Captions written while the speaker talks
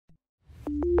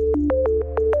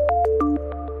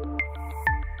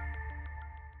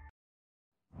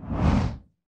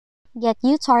Get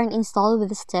uTorrent installed with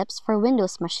these tips for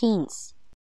Windows machines.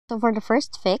 So for the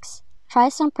first fix, try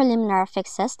some preliminary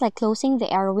fixes like closing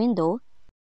the error window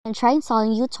and try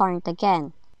installing uTorrent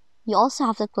again. You also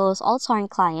have to close all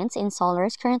torrent clients and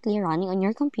installers currently running on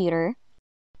your computer,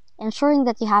 ensuring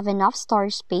that you have enough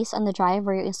storage space on the drive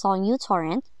where you're installing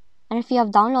uTorrent, and if you have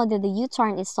downloaded the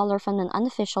uTorrent installer from an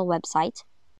unofficial website,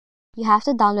 you have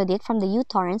to download it from the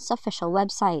uTorrent's official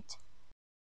website.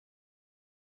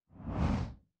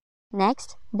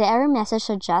 Next, the error message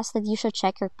suggests that you should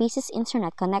check your PC's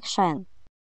internet connection.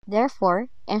 Therefore,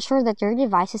 ensure that your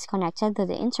device is connected to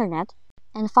the internet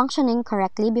and functioning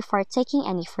correctly before taking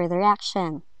any further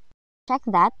action. Check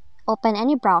that, open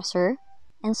any browser,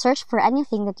 and search for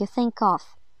anything that you think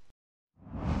of.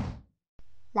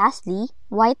 Lastly,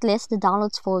 whitelist the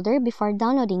Downloads folder before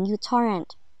downloading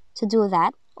uTorrent. To do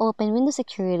that, open Windows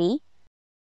Security,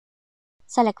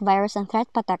 select Virus and Threat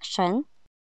Protection,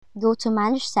 go to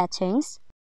Manage Settings,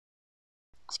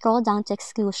 scroll down to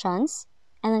Exclusions,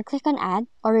 and then click on Add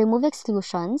or Remove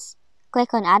Exclusions,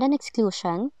 click on Add an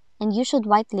Exclusion, and you should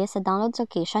whitelist the downloads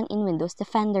location in Windows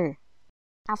Defender.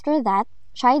 After that,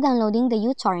 try downloading the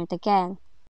uTorrent again.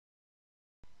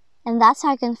 And that's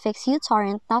how you can fix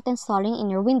uTorrent not installing in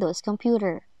your Windows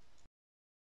computer.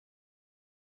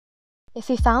 If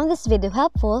you found this video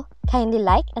helpful, kindly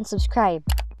like and subscribe.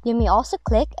 You may also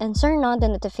click and turn on the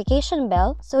notification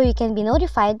bell so you can be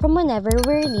notified from whenever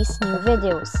we release new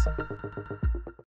videos.